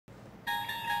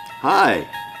Hi,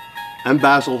 I'm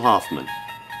Basil Hoffman,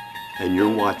 and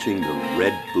you're watching The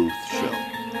Red Booth Show.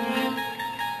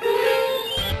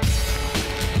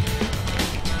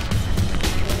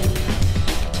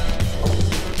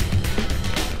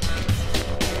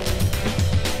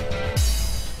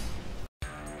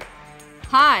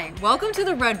 Hi, welcome to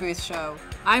The Red Booth Show.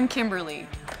 I'm Kimberly.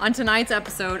 On tonight's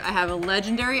episode, I have a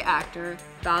legendary actor,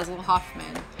 Basil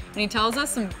Hoffman, and he tells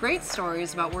us some great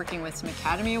stories about working with some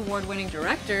Academy Award-winning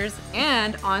directors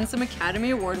and on some Academy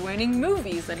Award-winning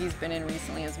movies that he's been in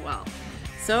recently as well.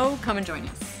 So come and join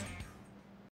us.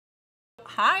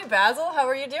 Hi, Basil. How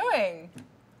are you doing?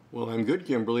 Well, I'm good,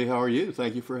 Kimberly. How are you?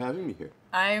 Thank you for having me here.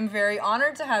 I am very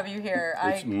honored to have you here.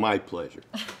 It's my pleasure.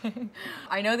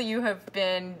 I know that you have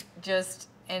been just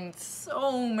in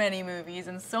so many movies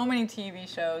and so many TV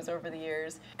shows over the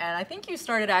years. And I think you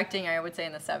started acting, I would say,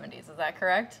 in the 70s. Is that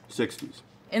correct? 60s.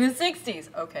 In the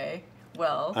 60s? Okay.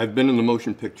 Well. I've been in the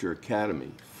Motion Picture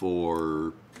Academy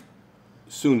for,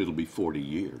 soon it'll be 40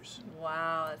 years.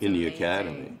 Wow, that's in the amazing.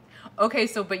 Academy. Okay,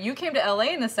 so, but you came to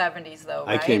LA in the 70s, though,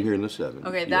 right? I came here in the 70s.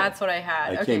 Okay, that's what I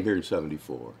had. I came here in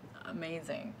 74.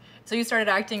 Amazing. So you started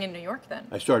acting in New York then?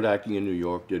 I started acting in New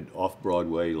York, did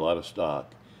off-Broadway, a lot of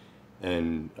stock.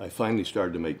 And I finally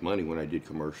started to make money when I did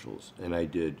commercials. And I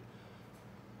did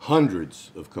hundreds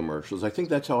of commercials. I think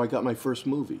that's how I got my first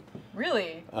movie.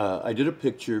 Really? I did a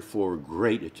picture for a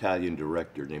great Italian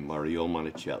director named Mario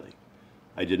Monicelli.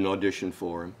 I did an audition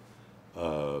for him.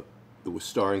 It was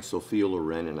starring Sophia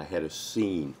Loren, and I had a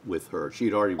scene with her.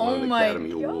 She'd already won an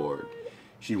Academy Award.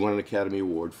 She'd won an Academy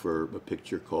Award for a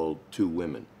picture called Two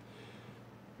Women.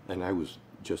 And I was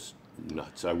just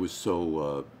nuts. I was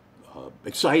so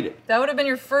excited. That would have been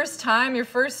your first time, your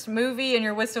first movie, and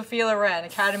you're with Sophia Loren,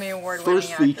 Academy Award-winning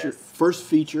actress. First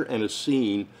feature and a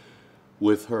scene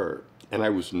with her. And I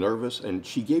was nervous, and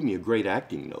she gave me a great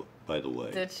acting note, by the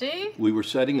way. Did she? We were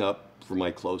setting up for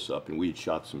my close-up, and we had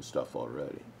shot some stuff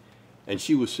already. And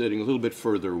she was sitting a little bit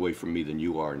further away from me than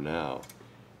you are now.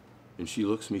 And she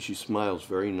looks at me, she smiles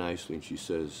very nicely, and she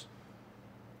says,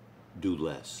 "Do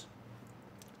less."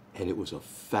 And it was a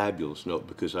fabulous note,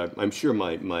 because I'm sure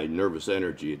my nervous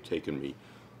energy had taken me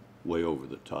way over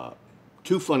the top.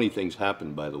 Two funny things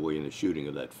happened, by the way, in the shooting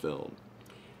of that film.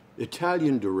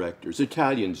 Italian directors,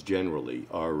 Italians generally,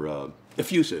 are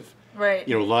effusive. Right.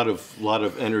 You know, a lot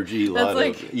of energy,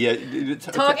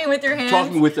 talking with your hands.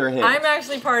 Talking with their hands. I'm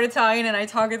actually part Italian, and I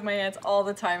talk with my hands all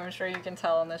the time. I'm sure you can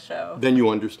tell on this show. Then you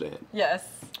understand. Yes.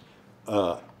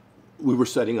 We were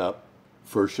setting up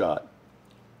for a shot,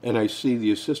 and I see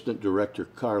the assistant director,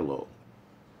 Carlo,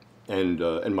 and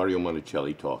Mario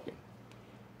Monicelli talking.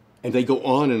 And they go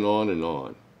on and on and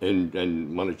on. And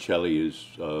Monicelli is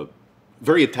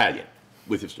very Italian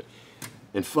with his...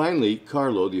 And finally,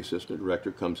 Carlo, the assistant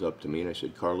director, comes up to me, and I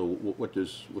said, "Carlo, what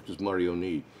does Mario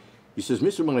need?" He says,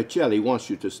 "Mr. Monicelli wants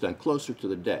you to stand closer to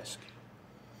the desk."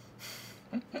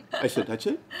 I said, "That's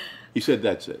it?" He said,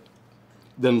 "That's it."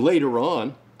 Then later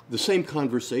on, the same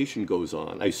conversation goes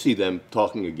on. I see them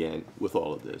talking again with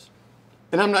all of this.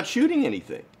 And I'm not shooting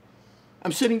anything.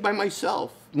 I'm sitting by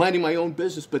myself, minding my own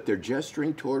business, but they're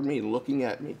gesturing toward me and looking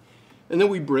at me. And then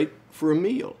we break for a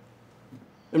meal.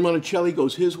 And Monicelli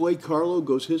goes his way, Carlo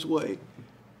goes his way.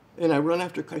 And I run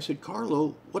after, I said,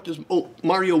 "Carlo, what does..." Oh,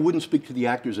 Mario wouldn't speak to the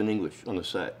actors in English on the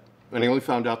set. And I only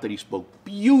found out that he spoke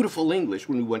beautiful English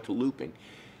when we went to looping.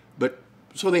 But,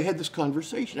 so they had this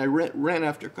conversation. I ran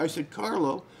after, I said,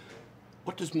 "Carlo,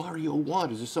 what does Mario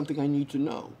want? Is there something I need to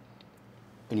know?"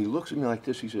 And he looks at me like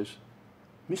this, he says,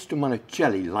 "Mr.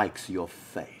 Monicelli likes your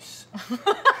face."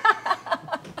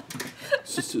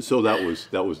 so that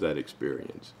was that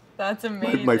experience. That's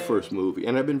amazing. My first movie.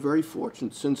 And I've been very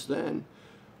fortunate since then.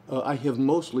 I have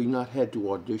mostly not had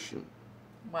to audition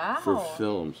for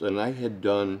films. And I had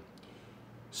done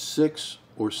 6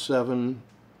 or 7,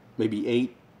 maybe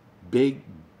 8 big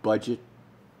budget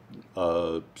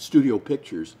studio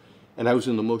pictures. And I was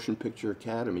in the Motion Picture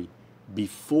Academy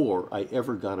before I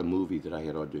ever got a movie that I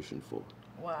had auditioned for.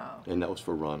 Wow. And that was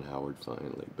for Ron Howard,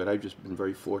 finally. But I've just been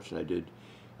very fortunate.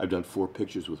 I've done 4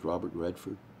 pictures with Robert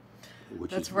Redford.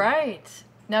 That's right.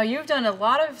 Now you've done a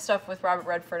lot of stuff with Robert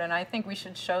Redford, and I think we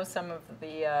should show some of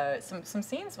the some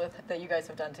scenes that you guys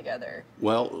have done together.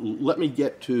 Well, let me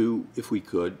get to, if we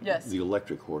could, The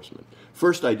Electric Horseman.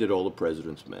 First, I did All the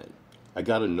President's Men. I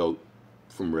got a note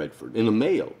from Redford in the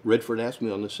mail. Redford asked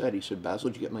me on the set. He said,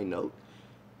 "Basil, did you get my note?"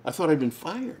 I thought I'd been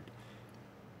fired,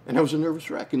 and I was a nervous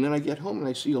wreck. And then I get home and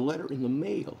I see a letter in the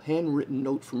mail, handwritten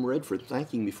note from Redford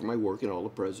thanking me for my work in All the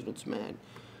President's Men.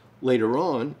 Later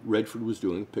on, Redford was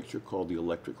doing a picture called The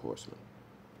Electric Horseman.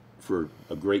 for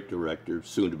a great director,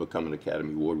 soon to become an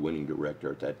Academy Award-winning director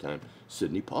at that time,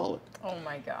 Sidney Pollack. Oh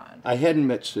my God. I hadn't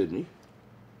met Sidney,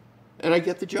 and I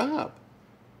get the job.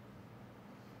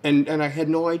 And I had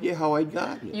no idea how I'd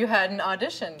gotten it. You hadn't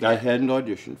auditioned. I hadn't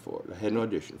auditioned for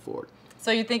it. So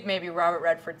you think maybe Robert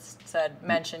Redford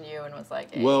mentioned you and was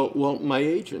like, hey. Well, my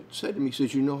agent said to me, he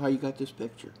says, you know how you got this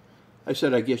picture? I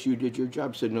said, I guess you did your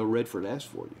job. He said, no, Redford asked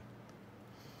for you.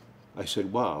 I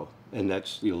said, wow, and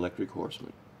that's The Electric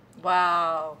Horseman.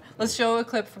 Wow. Let's show a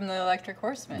clip from The Electric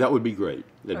Horseman. That would be great.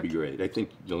 That'd be great. I think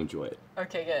you'll enjoy it.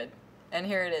 Okay, good. And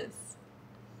here it is.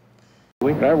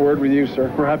 Can I have a word with you,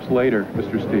 sir? Perhaps later,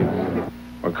 Mr. Stevens.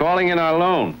 We're calling in our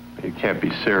loan. You can't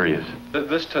be serious.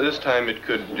 This time it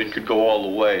could go all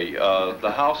the way.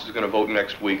 The House is going to vote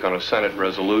next week on a Senate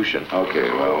resolution. Okay,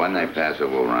 well, when they pass it,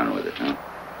 we'll run with it, huh?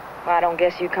 I don't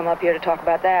guess you come up here to talk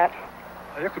about that.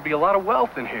 There could be a lot of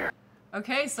wealth in here.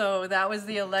 Okay, so that was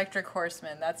The Electric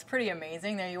Horseman. That's pretty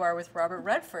amazing. There you are with Robert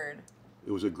Redford.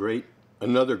 It was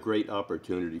another great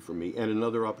opportunity for me, and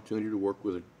another opportunity to work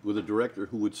with a director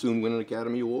who would soon win an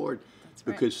Academy Award. That's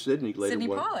right. Because Sidney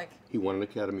Pollack. He won an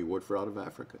Academy Award for Out of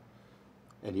Africa.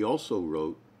 And he also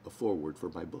wrote a foreword for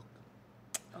my book.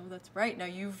 Oh, that's right. Now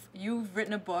you've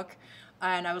written a book,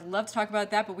 and I would love to talk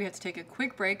about that, but we have to take a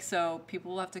quick break, so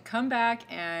people will have to come back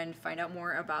and find out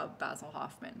more about Basil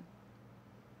Hoffman.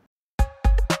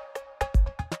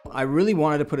 I really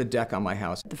wanted to put a deck on my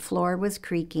house. The floor was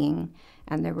creaking,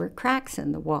 and there were cracks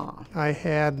in the wall. I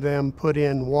had them put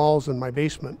in walls in my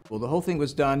basement. Well, the whole thing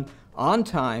was done on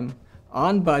time,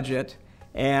 on budget,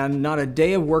 and not a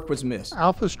day of work was missed.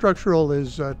 Alpha Structural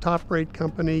is a top-rate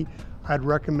company. I'd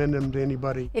recommend them to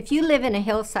anybody. If you live in a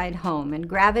hillside home and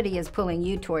gravity is pulling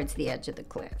you towards the edge of the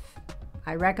cliff,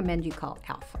 I recommend you call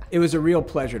Alpha. It was a real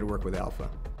pleasure to work with Alpha.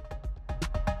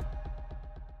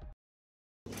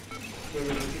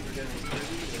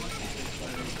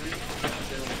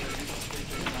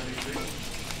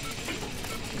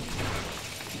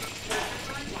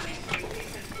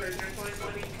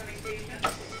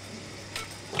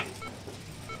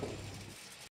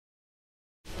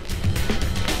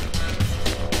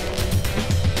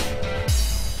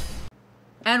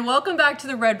 And welcome back to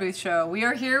the Red Booth Show. We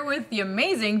are here with the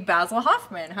amazing Basil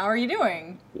Hoffman. How are you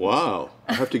doing? Wow,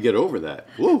 I have to get over that.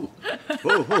 Woo!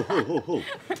 Oh.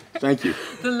 Thank you.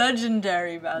 The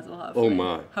legendary Basil Hoffman. Oh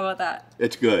my. How about that?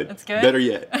 It's good. It's good? Better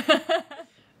yet.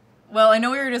 Well, I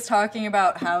know we were just talking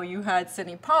about how you had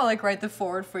Sidney Pollack write the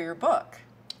foreword for your book.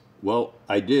 Well,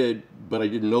 I did, but I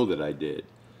didn't know that I did.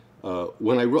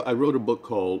 When I wrote a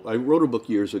book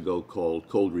years ago called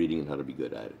Cold Reading and How to Be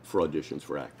Good at It for auditions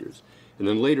for actors. And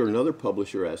then later another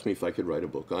publisher asked me if I could write a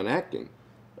book on acting.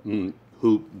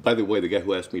 Who, by the way, the guy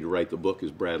who asked me to write the book is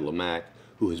Brad Lamack,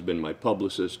 who has been my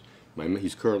publicist.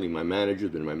 He's currently my manager,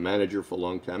 been my manager for a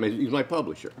long time. He's my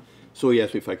publisher. So he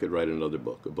asked me if I could write another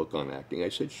book, a book on acting. I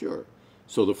said, sure.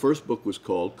 So the first book was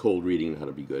called Cold Reading and How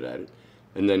to Be Good at It.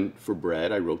 And then for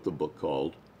Brad, I wrote the book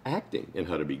called Acting and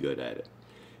How to Be Good at It.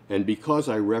 And because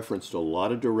I referenced a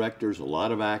lot of directors, a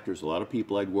lot of actors, a lot of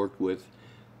people I'd worked with,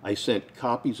 I sent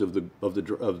copies of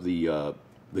the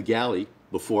galley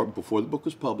before the book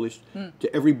was published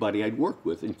to everybody I'd worked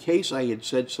with, in case I had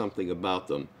said something about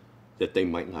them that they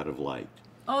might not have liked.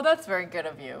 Oh, that's very good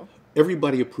of you.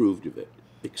 Everybody approved of it,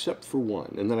 except for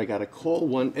one. And then I got a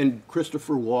call and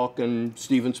Christopher Walken,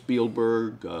 Steven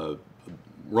Spielberg,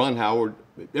 Ron Howard,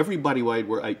 everybody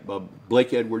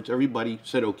Blake Edwards, everybody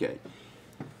said okay.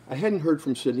 I hadn't heard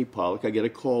from Sidney Pollack. I get a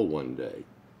call one day.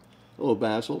 Hello,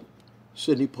 Basil.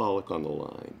 Sidney Pollack on the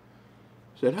line.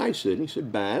 I said, hi, Sidney. He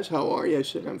said, Baz, how are you? I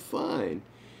said, I'm fine.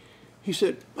 He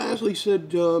said, Basil, he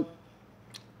said,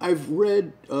 I've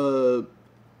read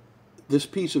this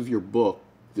piece of your book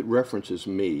that references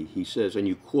me. He says, and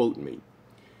you quote me.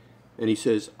 And he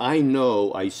says, I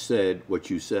know I said what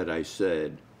you said I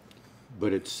said,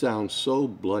 but it sounds so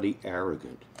bloody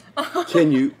arrogant.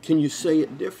 Can you say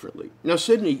it differently? Now,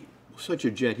 Sidney, such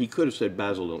a gent, he could have said,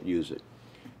 Basil, don't use it.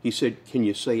 He said, can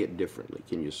you say it differently?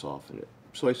 Can you soften it?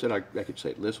 So I said, I could say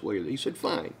it this way. He said,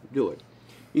 fine, do it.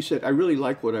 He said, I really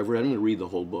like what I've read. I'm going to read the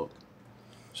whole book.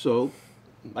 So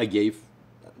I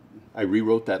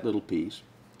rewrote that little piece.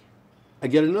 I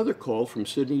get another call from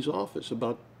Sidney's office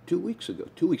about 2 weeks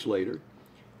later.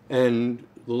 And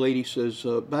the lady says,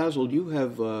 Basil, do you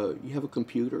have a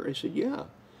computer? I said, yeah.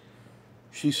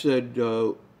 She said,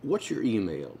 what's your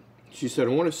email? She said,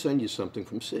 I want to send you something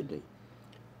from Sidney.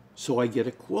 So I get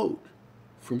a quote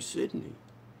from Sidney.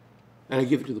 And I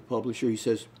give it to the publisher. He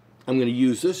says, I'm going to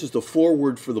use this as the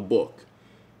foreword for the book.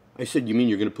 I said, you mean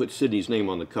you're going to put Sidney's name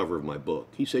on the cover of my book?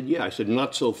 He said, yeah. I said,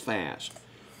 not so fast.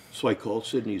 So I called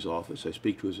Sidney's office. I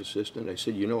speak to his assistant. I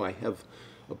said, you know, I have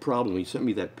a problem. He sent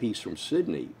me that piece from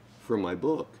Sidney for my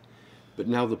book, but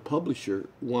now the publisher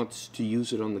wants to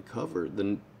use it on the cover.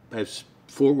 Then as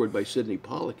forward by Sidney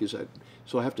Pollack, is that,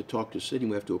 so I have to talk to Sidney.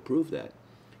 We have to approve that.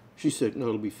 She said, no,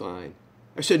 it'll be fine.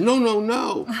 I said, no, no,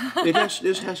 no.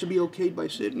 This has to be okayed by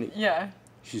Sidney. Yeah.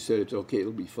 She said, it's okay,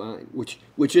 it'll be fine,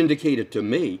 which indicated to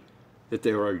me that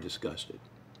they were already discussed it.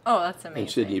 Oh, that's amazing.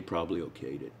 And Sidney had probably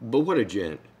okayed it. But what a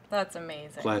gent. That's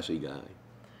amazing. Classy guy.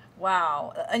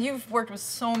 Wow. And you've worked with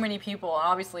so many people.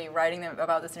 Obviously, writing them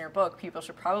about this in your book, people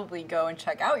should probably go and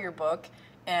check out your book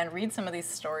and read some of these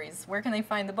stories. Where can they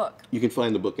find the book? You can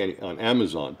find the book on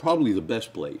Amazon. Probably the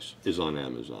best place is on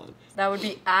Amazon. That would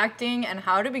be Acting and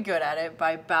How to Be Good at It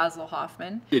by Basil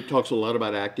Hoffman. It talks a lot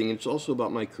about acting. It's also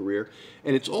about my career.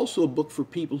 And it's also a book for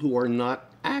people who are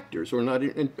not actors or not.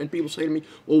 And people say to me,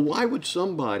 well, why would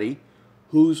somebody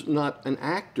who's not an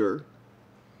actor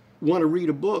want to read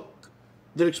a book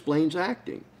that explains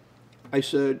acting? I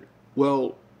said,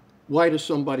 well, why does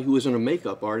somebody who isn't a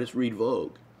makeup artist read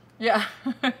Vogue? Yeah,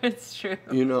 it's true.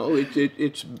 You know,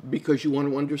 it's because you want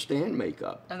to understand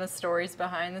makeup. And the stories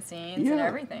behind the scenes and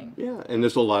everything. Yeah, and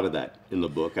there's a lot of that in the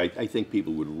book. I think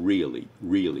people would really,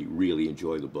 really, really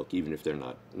enjoy the book, even if they're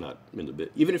not in the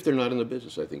even if they're not in the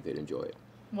business. I think they'd enjoy it.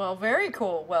 Well, very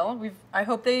cool. Well, I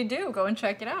hope they do. Go and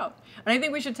check it out. And I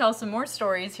think we should tell some more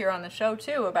stories here on the show,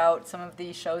 too, about some of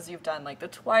the shows you've done, like the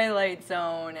Twilight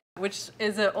Zone, which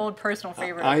is an old personal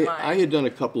favorite of mine. I had done a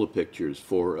couple of pictures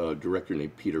for a director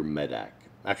named Peter Medak.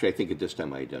 Actually, I think at this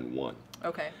time I had done one.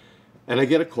 Okay. And I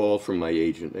get a call from my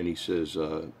agent, and he says,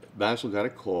 Basil got a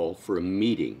call for a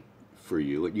meeting for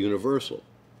you at Universal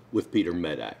with Peter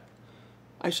Medak.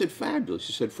 I said, fabulous.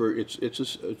 He said,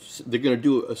 they're going to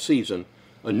do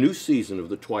a new season of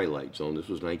the Twilight Zone. This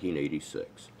was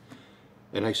 1986.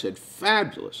 And I said,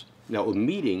 fabulous. Now, a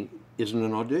meeting isn't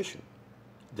an audition.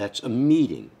 That's a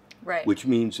meeting. Right. Which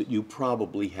means that you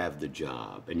probably have the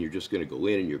job, and you're just going to go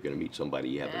in and you're going to meet somebody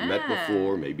you haven't met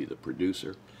before, maybe the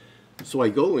producer. So I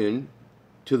go in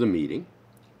to the meeting,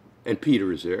 and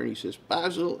Peter is there, and he says,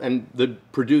 Basil, and the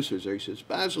producer's there. He says,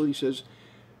 Basil, he says,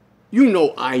 you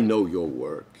know I know your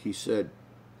work. He said,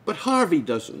 but Harvey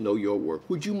doesn't know your work.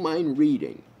 Would you mind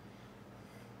reading?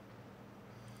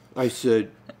 I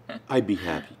said, I'd be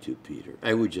happy to, Peter.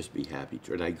 I would just be happy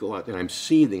to. And I go out, and I'm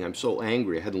seething. I'm so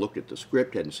angry. I hadn't looked at the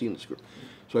script, hadn't seen the script.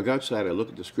 So I go outside, I look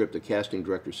at the script. The casting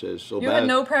director says, so you had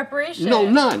no preparation. No,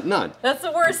 none. That's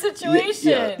the worst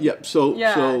situation. Yeah. So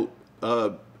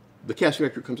the casting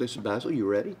director comes, I said, Basil, you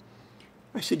ready?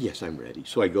 I said, yes, I'm ready.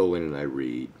 So I go in and I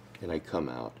read, and I come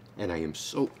out, and I am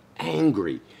so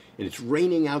angry. And it's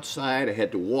raining outside. I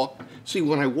had to walk. See,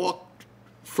 when I walked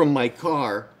from my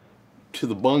car to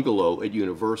the bungalow at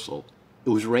Universal, it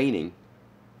was raining,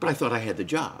 but I thought I had the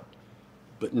job.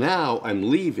 But now I'm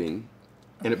leaving,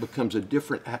 and it becomes a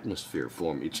different atmosphere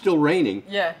for me. It's still raining,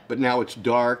 but now it's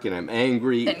dark, and I'm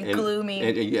angry. And gloomy.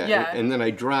 And then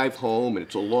I drive home, and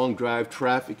it's a long drive.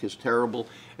 Traffic is terrible,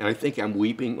 and I think I'm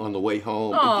weeping on the way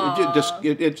home.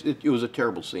 It was a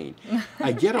terrible scene.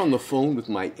 I get on the phone with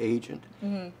my agent,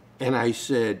 and I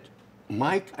said,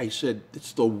 Mike, I said,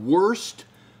 it's the worst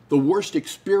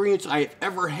experience I have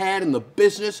ever had in the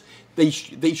business. They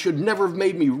should never have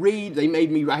made me read.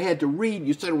 I had to read.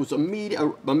 You said it was a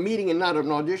meeting and not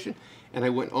an audition. And I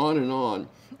went on and on.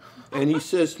 And he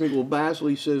says to me, well, Basil,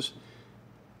 he says,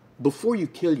 before you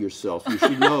kill yourself, you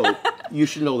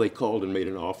should know they called and made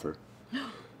an offer.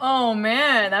 Oh,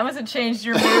 man, that must have changed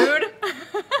your mood.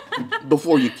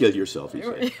 Before you kill yourself, he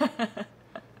said.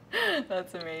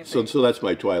 That's amazing. So that's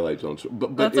my Twilight Zone.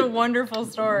 But that's a wonderful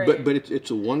story. But it's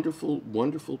a wonderful,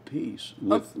 wonderful piece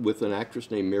with an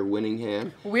actress named Mare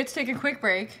Winningham. Well, we have to take a quick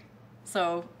break.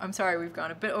 So I'm sorry we've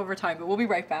gone a bit over time, but we'll be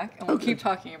right back and we'll keep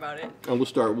talking about it. And we'll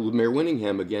start with Mare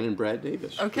Winningham again and Brad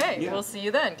Davis. Okay, we'll see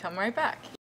you then. Come right back.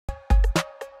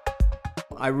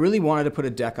 I really wanted to put a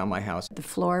deck on my house. The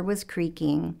floor was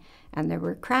creaking and there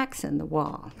were cracks in the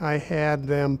wall. I had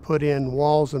them put in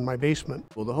walls in my basement.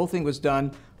 Well, the whole thing was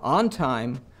done on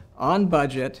time, on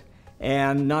budget,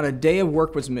 and not a day of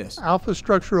work was missed. Alpha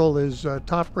Structural is a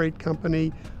top-rate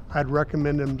company. I'd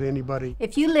recommend them to anybody.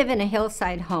 If you live in a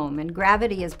hillside home and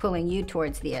gravity is pulling you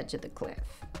towards the edge of the cliff,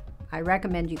 I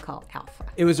recommend you call Alpha.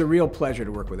 It was a real pleasure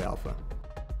to work with Alpha.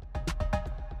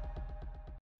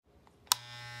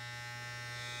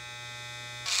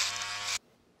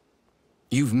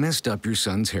 You've messed up your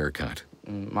son's haircut.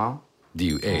 Mom? Do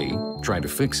you A, try to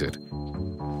fix it?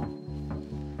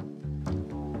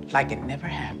 Like it never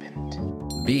happened.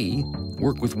 B,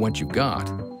 work with what you got?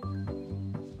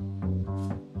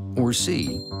 Or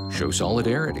C, show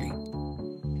solidarity?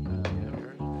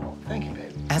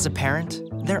 As a parent,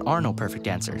 there are no perfect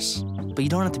answers. But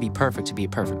you don't have to be perfect to be a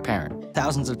perfect parent.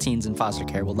 Thousands of teens in foster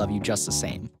care will love you just the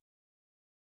same.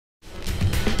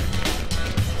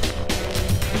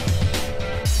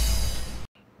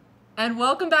 And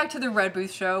welcome back to the Red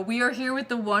Booth Show. We are here with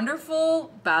the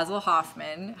wonderful Basil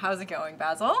Hoffman. How's it going,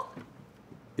 Basil?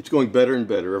 It's going better and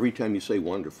better every time you say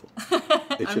wonderful.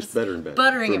 It's just better and better.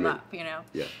 Buttering him up, you know.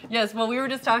 Yeah. Yes, well, we were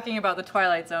just talking about the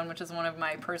Twilight Zone, which is one of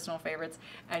my personal favorites,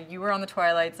 and you were on the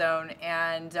Twilight Zone,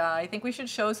 and I think we should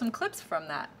show some clips from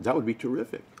that. That would be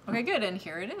terrific. Okay, good, and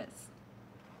here it is.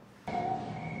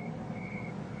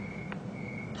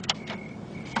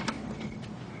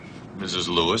 Mrs.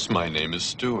 Lewis, my name is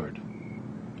Stewart.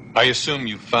 I assume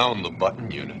you found the button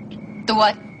unit. The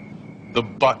what? The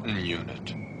button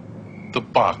unit. The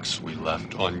box we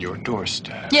left on your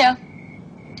doorstep. Yeah,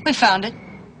 we found it.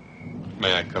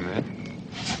 May I come in?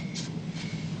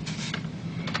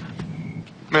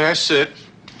 May I sit?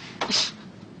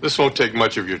 This won't take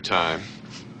much of your time.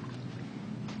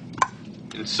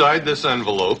 Inside this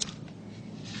envelope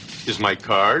is my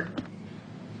card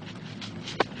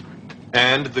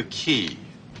and the key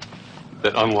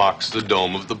that unlocks the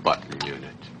dome of the button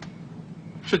unit.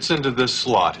 Fits into this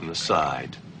slot in the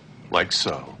side, like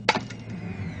so.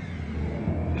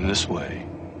 In this way,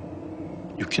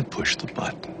 you can push the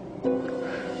button.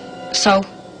 So?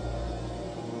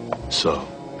 So,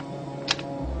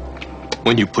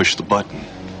 when you push the button,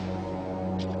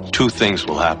 two things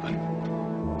will happen.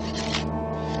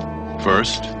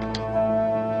 First,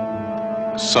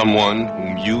 someone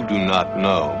whom you do not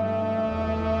know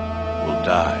will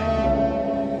die.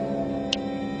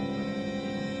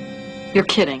 You're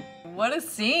kidding. What a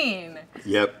scene.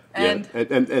 Yep. And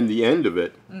the end of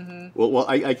it. Mm-hmm. Well,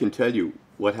 I can tell you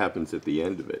what happens at the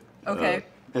end of it. Okay.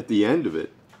 At the end of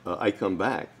it, I come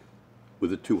back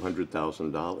with a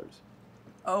 $200,000.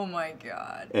 Oh my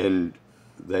God. And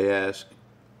they ask,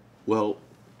 well,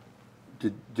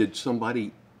 did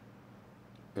somebody,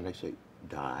 and I say,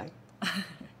 die?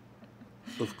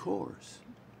 Of course.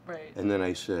 Right. And then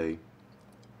I say,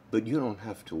 but you don't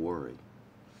have to worry.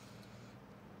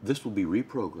 This will be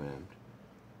reprogrammed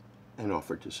and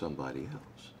offered to somebody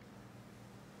else.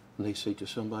 And they say, to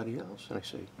somebody else? And I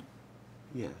say,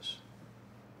 yes,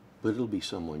 but it'll be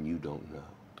someone you don't know.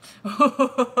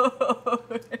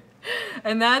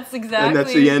 And that's exactly... And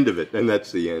that's the end of it. And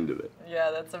that's the end of it.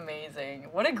 Yeah, that's amazing.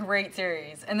 What a great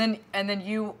series. And then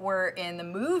you were in the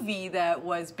movie that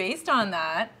was based on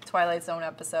that Twilight Zone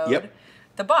episode. Yep.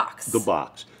 The Box. The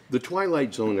Box. The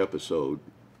Twilight Zone episode,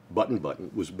 Button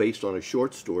Button, was based on a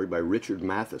short story by Richard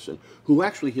Matheson, who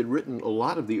actually had written a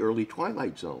lot of the early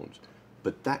Twilight Zones,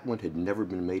 but that one had never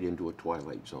been made into a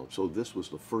Twilight Zone. So this was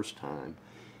the first time.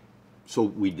 So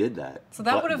we did that. So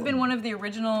that would have been one of the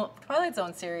original Twilight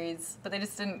Zone series, but they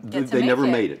just didn't get to make it. They never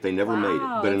made it. They never made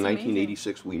it. But in that's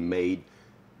 1986, we made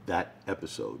that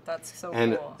episode. That's so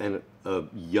and, cool. And a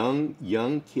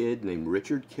young kid named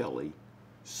Richard Kelly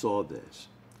saw this.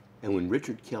 And when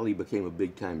Richard Kelly became a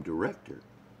big-time director,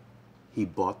 he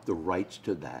bought the rights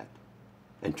to that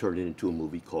and turned it into a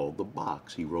movie called The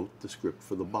Box. He wrote the script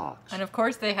for The Box. And of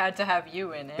course they had to have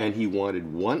you in it. And he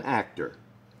wanted one actor.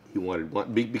 He wanted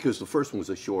one, because the first one was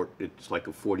a short, it's like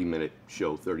a 40-minute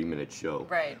show, 30-minute show.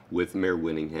 Right. With Mayor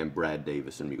Winningham, Brad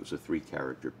Davis, and me. It was a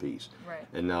 3-character piece. Right.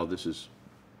 And now this is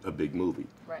a big movie.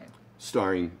 Right.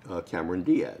 Starring Cameron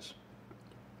Diaz.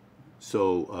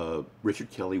 So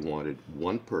Richard Kelly wanted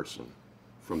one person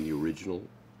from the original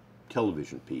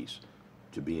television piece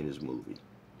to be in his movie.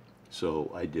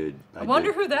 So I did. I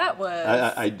wonder who that was.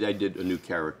 I did a new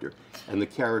character. And the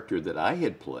character that I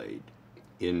had played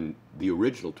in the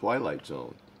original Twilight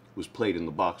Zone was played in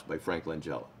The Box by Frank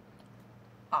Langella.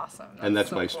 Awesome. And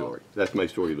that's so my cool. story. That's my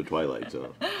story of the Twilight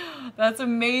Zone. That's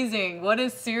amazing. What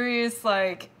a serious,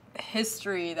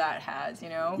 history that has, you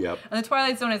know? Yep. And the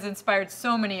Twilight Zone has inspired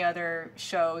so many other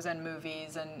shows and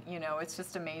movies, and, it's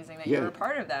just amazing that you were a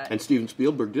part of that. And Steven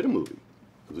Spielberg did a movie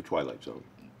of the Twilight Zone.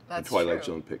 That's the Twilight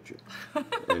true. Zone picture.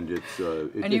 And it's...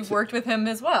 and you've worked with him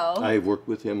as well. I've worked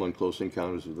with him on Close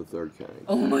Encounters of the Third Kind.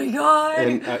 Oh my God!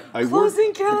 And Close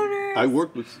Encounters! I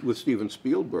worked with Steven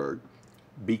Spielberg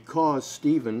because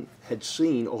Steven had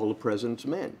seen All the President's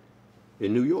Men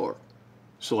in New York.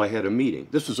 So I had a meeting.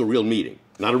 This was a real meeting.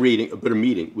 Not a reading, but a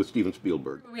meeting with Steven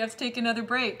Spielberg. We have to take another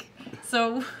break.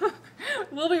 So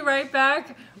we'll be right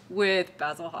back with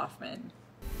Basil Hoffman.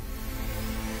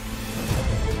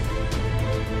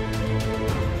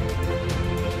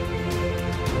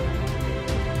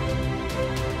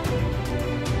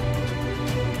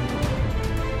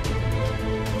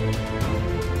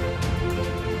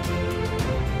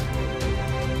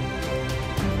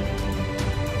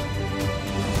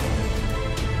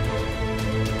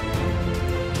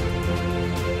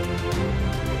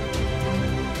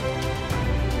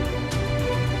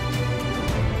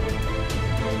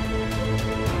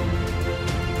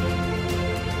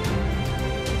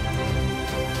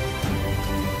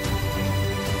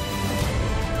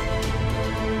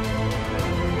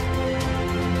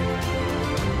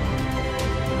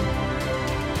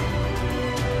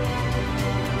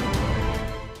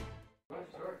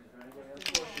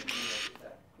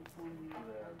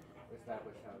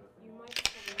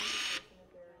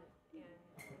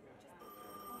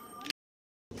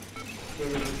 And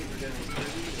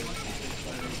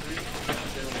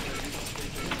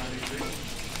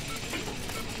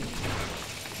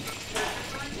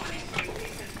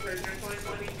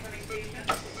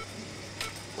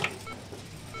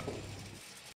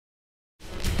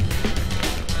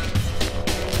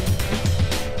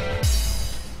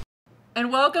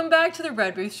welcome back to the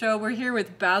Red Booth Show. We're here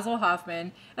with Basil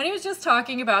Hoffman, and he was just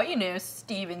talking about, you know,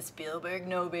 Steven Spielberg,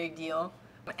 no big deal,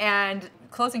 and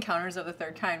Close Encounters of the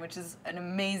Third Kind, which is an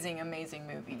amazing, amazing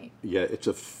movie. Yeah, it's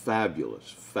a fabulous,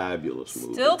 fabulous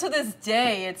movie. Still to this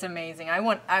day, it's amazing. I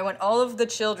want all of the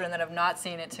children that have not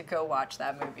seen it to go watch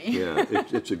that movie. Yeah,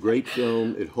 it's a great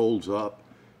film. It holds up.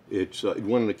 It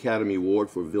won an Academy Award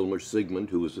for Vilmar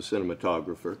Sigmund, who was the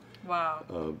cinematographer.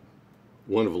 Wow.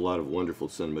 One of a lot of wonderful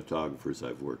cinematographers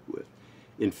I've worked with.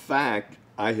 In fact,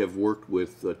 I have worked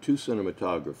with two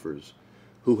cinematographers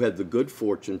who had the good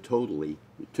fortune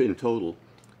in total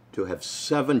to have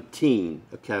 17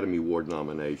 Academy Award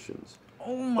nominations.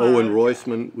 Oh my Owen God.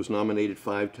 Royceman was nominated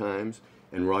 5 times,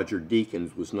 and Roger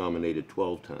Deakins was nominated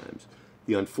 12 times.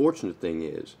 The unfortunate thing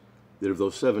is that of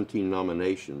those 17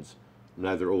 nominations,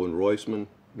 neither Owen Royceman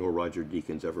nor Roger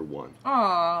Deakins ever won.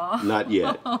 Aww. Not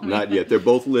yet. Not yet. They're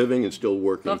both living and still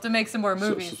working. They'll have to make some more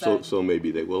movies So maybe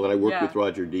they will. And I worked Yeah. with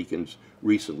Roger Deakins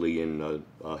recently in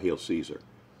Hail Caesar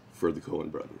for the Coen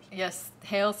Brothers. Yes,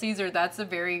 Hail Caesar, that's a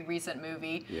very recent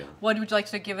movie. Yeah. What would you like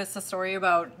to give us a story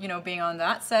about, you know, being on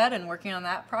that set and working on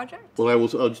that project? Well,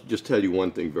 I'll just tell you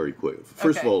one thing very quick.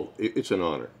 First Okay. of all, it's an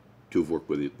honor to have worked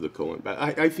with the Coen.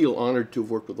 I feel honored to have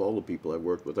worked with all the people I've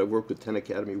worked with. I've worked with 10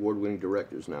 Academy Award-winning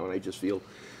directors now, and I just feel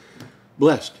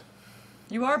blessed.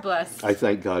 You are blessed. I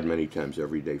thank God many times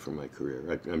every day for my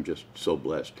career. I'm just so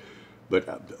blessed.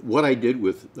 But what I did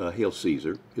with Hail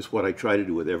Caesar is what I try to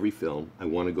do with every film. I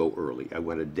want to go early. I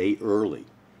went a day early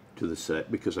to the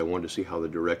set because I wanted to see how the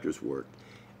directors worked.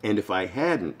 And if I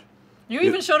hadn't... You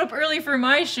even showed up early for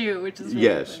my shoot, which is really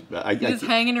Yes. funny. You're just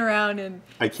hanging around and...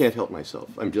 I can't help myself.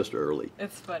 I'm just early.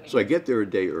 It's funny. So I get there a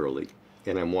day early,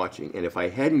 and I'm watching. And if I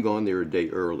hadn't gone there a day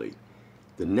early,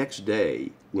 the next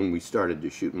day, when we started to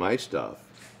shoot my stuff,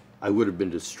 I would have been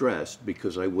distressed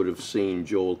because I would have seen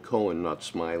Joel Coen not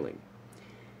smiling.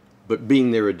 But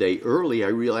being there a day early, I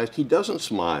realized he doesn't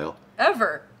smile.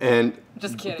 Ever. And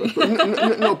just kidding.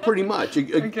 no, pretty much.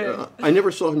 Okay. I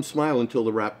never saw him smile until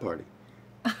the rap party.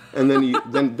 And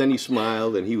then he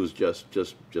smiled, and he was just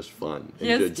fun. He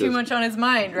has too much on his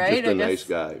mind, right? Just a nice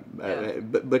guy. Yeah.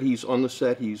 But he's on the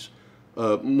set. He's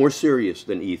more serious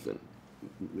than Ethan,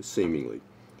 seemingly.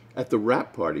 At the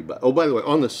rap party, by the way,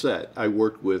 on the set, I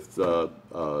worked with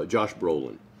Josh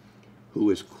Brolin, who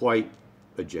is quite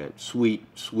a gent, sweet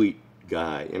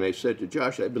guy. And I said to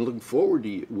Josh, I've been looking forward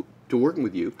to working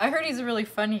with you. I heard he's a really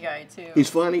funny guy, too. He's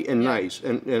funny and nice.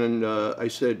 And I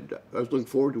said, I was looking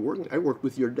forward to working. I worked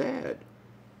with your dad.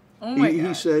 Oh, my God.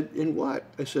 He said, in what?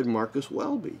 I said, Marcus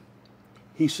Welby.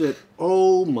 He said,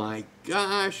 oh, my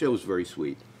gosh. That was very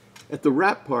sweet. At the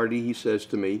rap party, he says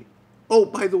to me, oh,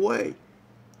 by the way,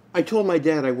 I told my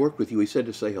dad I worked with you. He said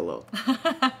to say hello.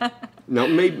 Now,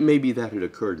 maybe that had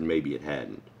occurred and maybe it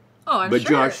hadn't. Oh, I'm but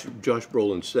sure. Josh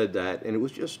Brolin said that, and it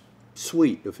was just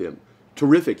sweet of him.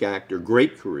 Terrific actor,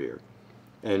 great career.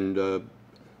 And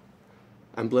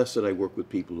I'm blessed that I work with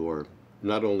people who are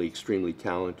not only extremely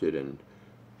talented and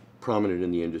prominent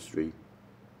in the industry,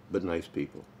 but nice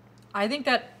people. I think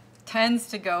that tends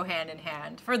to go hand in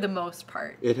hand for the most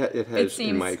part. It has,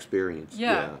 in my experience.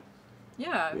 Yeah.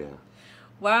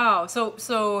 Wow.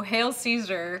 So Hail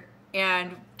Caesar,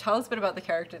 and tell us a bit about the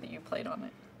character that you played on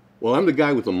it. Well, I'm the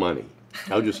guy with the money.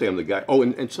 I'll just say I'm the guy. Oh,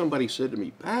 and somebody said to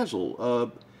me,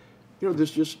 Basil, you know,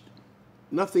 there's just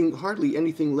nothing, hardly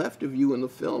anything left of you in the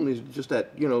film. There's just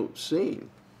that, you know, scene.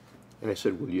 And I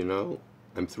said, well, you know,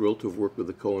 I'm thrilled to have worked with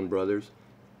the Coen Brothers.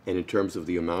 And in terms of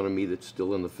the amount of me that's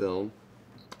still in the film,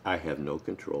 I have no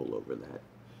control over that.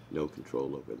 No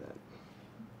control over that.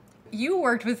 You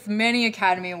worked with many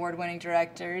Academy Award-winning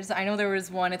directors. I know there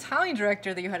was one Italian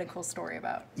director that you had a cool story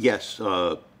about. Yes.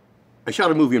 I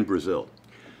shot a movie in Brazil.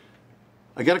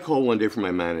 I got a call one day from my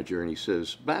manager, and he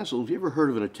says, Basil, have you ever heard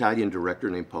of an Italian director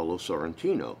named Paolo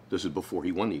Sorrentino? This is before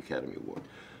he won the Academy Award.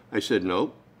 I said,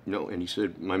 no. And he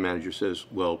said, my manager says,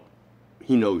 well,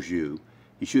 he knows you.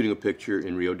 He's shooting a picture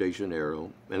in Rio de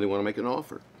Janeiro, and they want to make an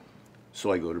offer.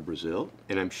 So I go to Brazil,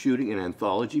 and I'm shooting an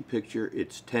anthology picture.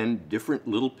 It's 10 different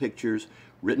little pictures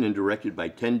written and directed by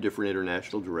 10 different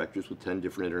international directors with 10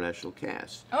 different international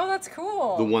casts. Oh, that's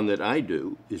cool. The one that I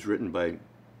do is written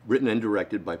and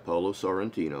directed by Paolo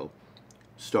Sorrentino,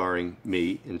 starring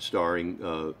me and starring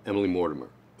Emily Mortimer,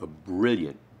 a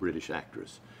brilliant British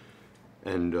actress.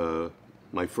 And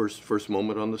my first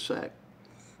moment on the set,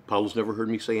 Powell's never heard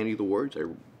me say any of the words. I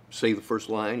say the first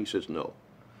line, he says no.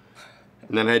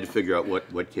 And then I had to figure out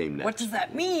what came next. What does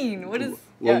that mean? What is?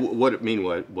 Well, what it mean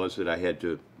was that I had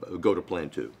to go to plan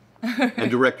 2.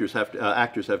 And directors have to,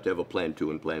 actors have to have a plan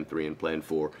 2 and plan 3 and plan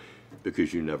 4,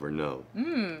 because you never know.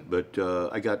 But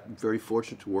I got very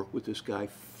fortunate to work with this guy,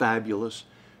 fabulous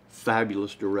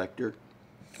director.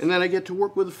 And then I get to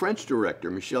work with a French director,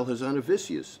 Michel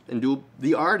Hazanavicius, and do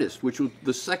The Artist, which was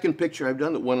the second picture I've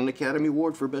done that won an Academy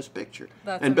Award for Best Picture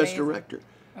and Best Director.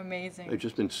 Amazing. I've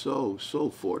just been so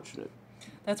fortunate.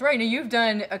 That's right. Now, you've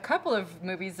done a couple of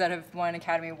movies that have won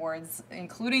Academy Awards,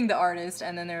 including The Artist,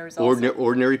 and then there's also...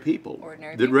 Ordinary People.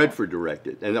 That Redford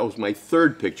directed, and that was my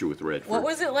third picture with Redford. What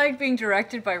was it like being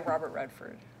directed by Robert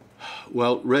Redford?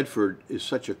 Well, Redford is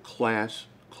such a class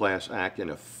act and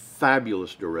a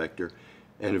fabulous director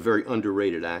and a very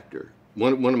underrated actor.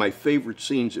 One of my favorite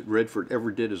scenes that Redford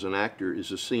ever did as an actor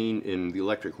is a scene in The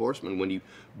Electric Horseman when he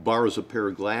borrows a pair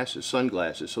of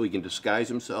sunglasses, so he can disguise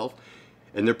himself.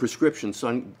 And they're prescription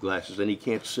sunglasses, and he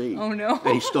can't see. Oh, no.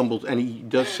 And he stumbles, and he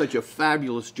does such a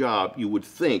fabulous job. You would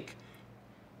think,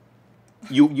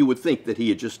 you would think that he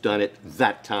had just done it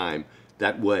that time,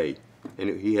 that way.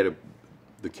 And he had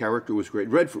the character was great.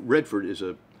 Redford's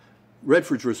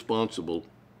responsible,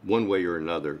 one way or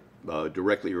another,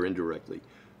 directly or indirectly,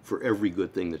 for every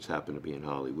good thing that's happened to me in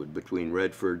Hollywood. Between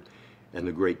Redford and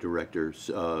the great directors,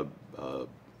 Alan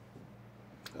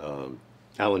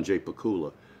J.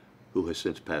 Pakula, who has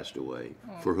since passed away,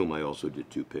 for whom I also did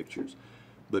 2 pictures.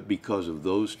 But because of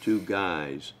those 2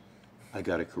 guys, I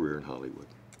got a career in Hollywood.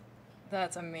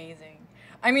 That's amazing.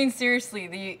 I mean,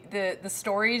 seriously, the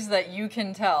stories that you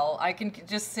can tell, I can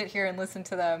just sit here and listen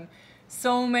to them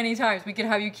so many times. We could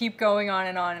have you keep going on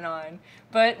and on and on.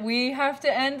 But we have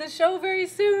to end the show very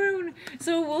soon.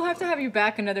 So we'll have to have you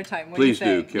back another time. What Please do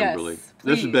you do, think? Kimberly. Yes,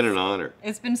 this has been an honor.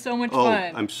 It's been so much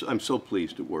fun. I'm so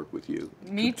pleased to work with you.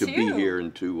 Me to too. be here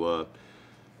and to,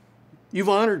 you've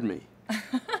honored me.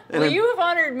 Well, you have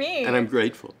honored me. And I'm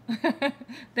grateful.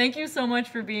 Thank you so much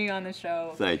for being on the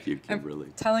show. Thank you, Kimberly.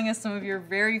 And telling us some of your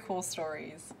very cool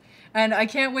stories. And I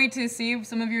can't wait to see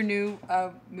some of your new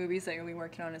movies that you'll be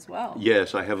working on as well.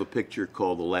 Yes, I have a picture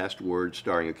called The Last Word,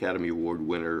 starring Academy Award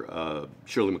winner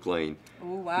Shirley MacLaine.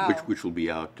 Oh, wow. Which will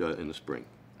be out in the spring.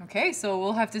 Okay, so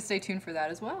we'll have to stay tuned for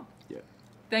that as well. Yeah.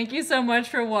 Thank you so much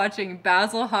for watching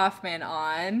Basil Hoffman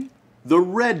on... The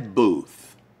Red Booth.